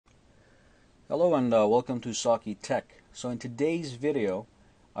Hello and welcome to Saki Tech. So in today's video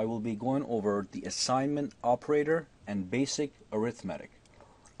I will be going over the assignment operator and basic arithmetic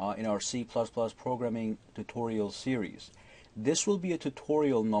in our C++ programming tutorial series. This will be a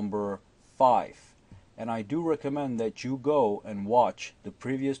tutorial number 5, and I do recommend that you go and watch the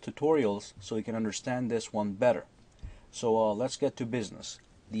previous tutorials so you can understand this one better. So let's get to business.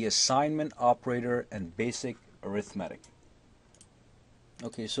 The assignment operator and basic arithmetic.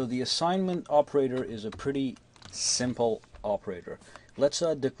 Okay, so the assignment operator is a pretty simple operator. Let's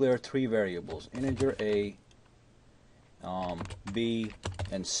declare three variables: integer a, b,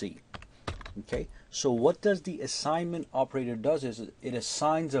 and c. Okay, so what does the assignment operator does is it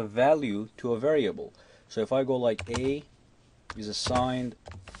assigns a value to a variable. So if I go like a is assigned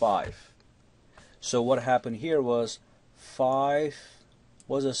 5. So what happened here was 5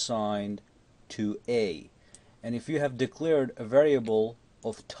 was assigned to a. And if you have declared a variable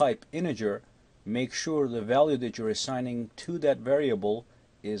of type integer, make sure the value that you're assigning to that variable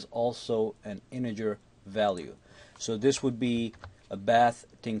is also an integer value. So this would be a bad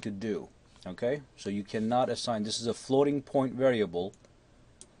thing to do. Okay, so you cannot assign, this is a floating point variable,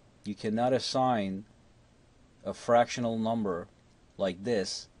 you cannot assign a fractional number like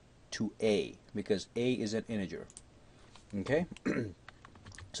this to a, because a is an integer. Okay,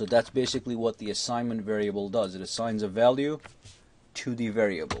 so that's basically what the assignment variable does. It assigns a value to the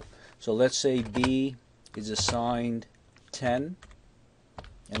variable. So let's say b is assigned 10,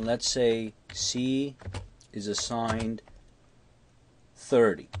 and let's say c is assigned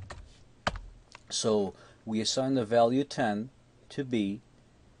 30. So we assign the value 10 to b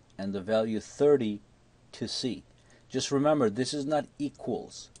and the value 30 to c. Just remember, this is not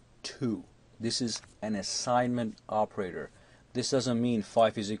equals to. This is an assignment operator. This doesn't mean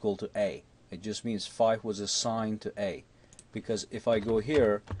 5 is equal to a. It just means 5 was assigned to a. Because if I go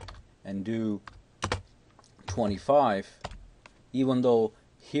here and do 25, even though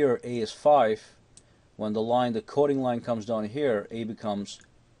here a is 5, when the coding line comes down here, a becomes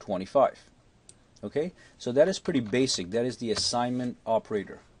 25. Okay, so that is pretty basic. That is the assignment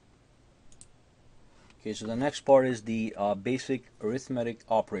operator. Okay, so the next part is the basic arithmetic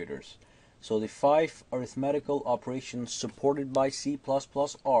operators. So the 5 arithmetical operations supported by C++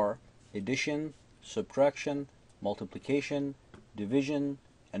 are addition, subtraction, multiplication, division,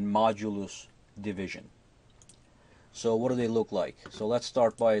 and modulus division. So what do they look like? So let's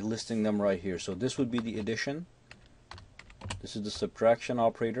start by listing them right here. So this would be the addition, this is the subtraction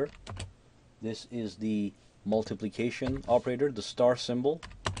operator, this is the multiplication operator, the star symbol,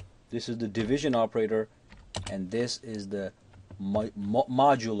 this is the division operator, and this is the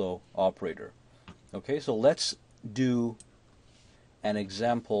modulo operator. Okay, so let's do an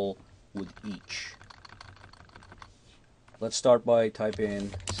example with each. Let's start by typing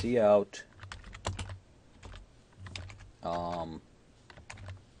cout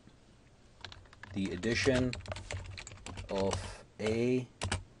the addition of a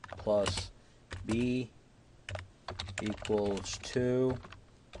plus b equals 2,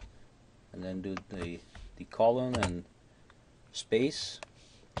 and then do the colon and space,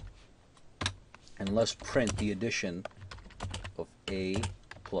 and let's print the addition of a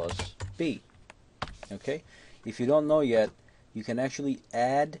plus b. Okay, if you don't know yet, you can actually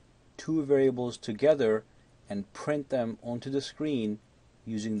add two variables together and print them onto the screen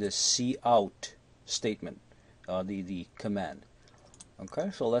using the cout statement, the command.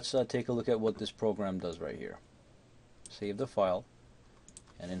 Okay, so let's take a look at what this program does right here. Save the file,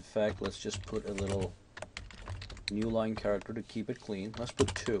 and in fact let's just put a little new line character to keep it clean. Let's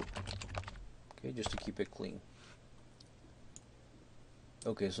put 2, okay, just to keep it clean.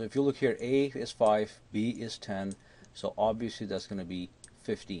 Okay, so if you look here, a is 5, b is 10, so obviously that's going to be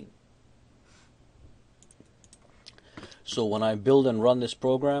 15. So when I build and run this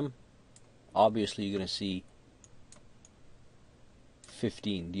program, obviously you're going to see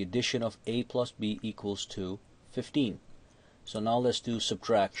 15. The addition of a plus b equals to 15. So now let's do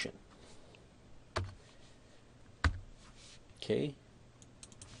subtraction. Okay,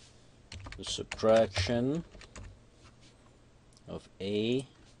 the subtraction of a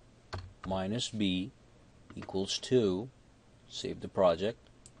minus b equals 2. Save the project.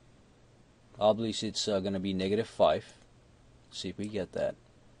 Obviously it's going to be -5. See if we get that.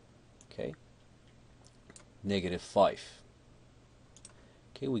 Okay, -5.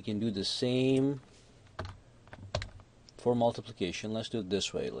 Okay, we can do the same for multiplication. Let's do it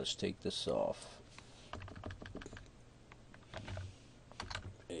this way. Let's take this off.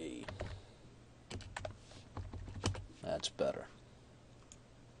 That's better.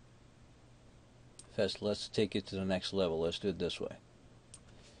 First, let's take it to the next level. Let's do it this way.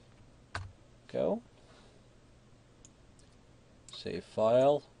 go. Save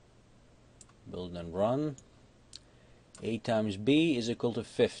file, build and run. A times B is equal to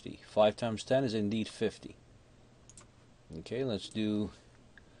 50. 5 times 10 is indeed 50. Okay, let's do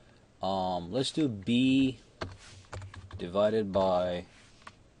B divided by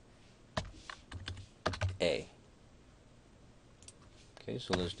A. Okay,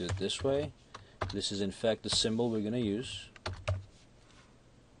 so let's do it this way. This is in fact the symbol we're going to use.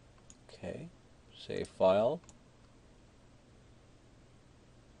 Okay, save file,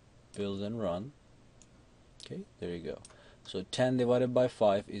 build and run. Okay, there you go. So 10 divided by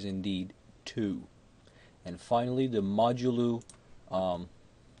 5 is indeed 2. And finally the modulo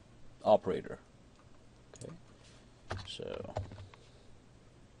operator. Okay, so,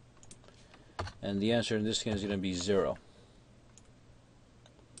 and the answer in this case is going to be 0.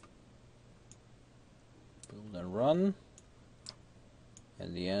 Build and run,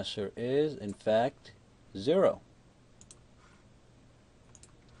 and the answer is in fact 0.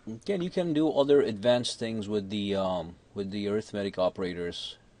 Again, you can do other advanced things with the arithmetic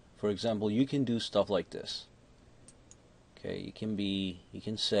operators. For example, you can do stuff like this. Okay, you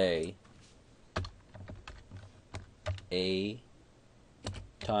can say A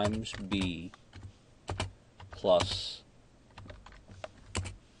times B plus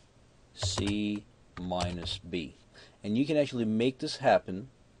C minus B, and you can actually make this happen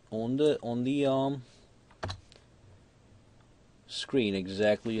on the screen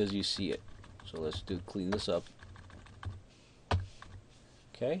exactly as you see it. So let's clean this up.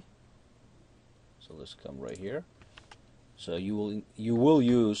 Okay, so let's come right here. So you will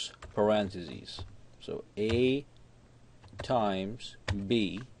use parentheses. So A times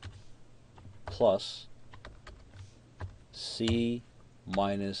B plus C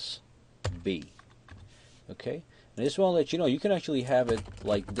minus B. Okay, and I just want to let you know you can actually have it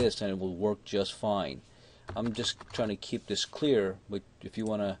like this and it will work just fine. I'm just trying to keep this clear, but if you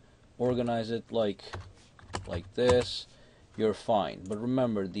want to organize it like this, you're fine. But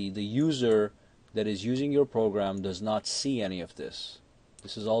remember, the user that is using your program does not see any of this.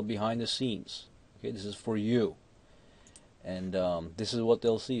 This is all behind the scenes. Okay, this is for you, and this is what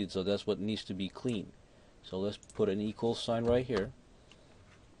they'll see. So that's what needs to be clean. So let's put an equal sign right here.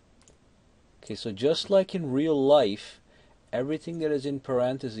 Okay, so just like in real life, everything that is in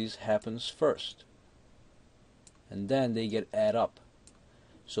parentheses happens first, and then they get add up.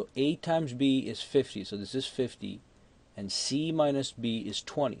 So A times B is 50, so this is 50, and C minus B is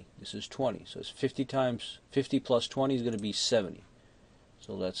 20. This is 20, so it's 50 times 50 plus 20 is going to be 70.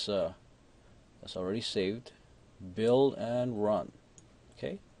 So that's already saved. Build and run.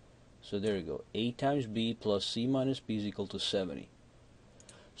 Okay, so there you go. A times B plus C minus B is equal to 70.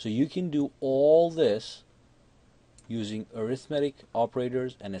 So you can do all this using arithmetic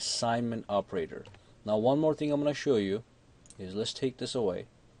operators and assignment operator. Now one more thing I'm going to show you is, let's take this away.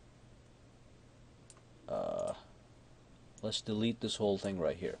 Let's delete this whole thing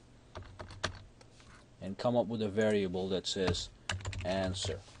right here and come up with a variable that says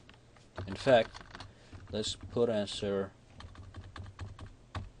answer. In fact, let's put answer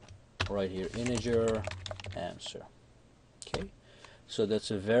right here, integer answer. Okay, so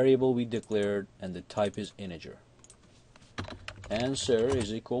that's a variable we declared and the type is integer. Answer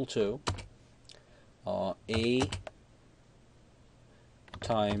is equal to A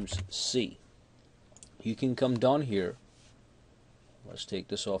times C. You can come down here, let's take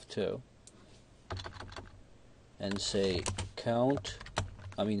this off too, and say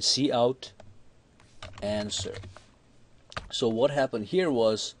C out answer. So what happened here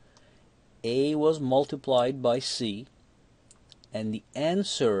was A was multiplied by C and the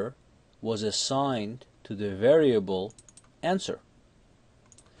answer was assigned to the variable answer.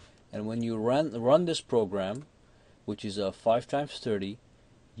 And when you run this program, which is 5 times 30,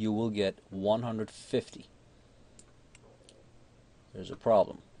 you will get 150. There's a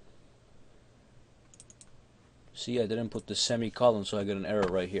problem. See, I didn't put the semicolon, so I got an error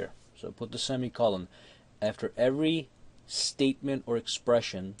right here. So put the semicolon. After every statement or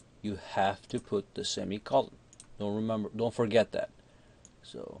expression, you have to put the semicolon. Don't forget that.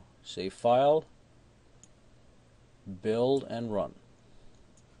 So save file, build and run.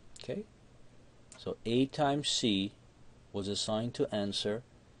 Okay, so A times C was assigned to answer,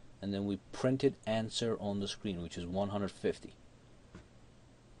 and then we printed answer on the screen, which is 150.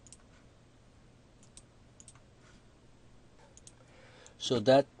 So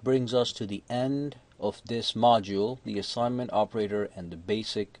that brings us to the end of this module, the assignment operator and the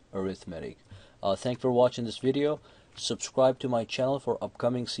basic arithmetic. Thanks for watching this video. Subscribe to my channel for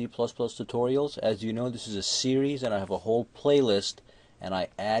upcoming C++ tutorials. As you know, this is a series and I have a whole playlist and I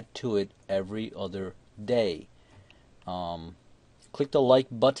add to it every other day. Click the like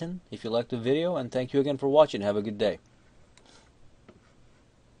button if you like the video, and thank you again for watching. Have a good day.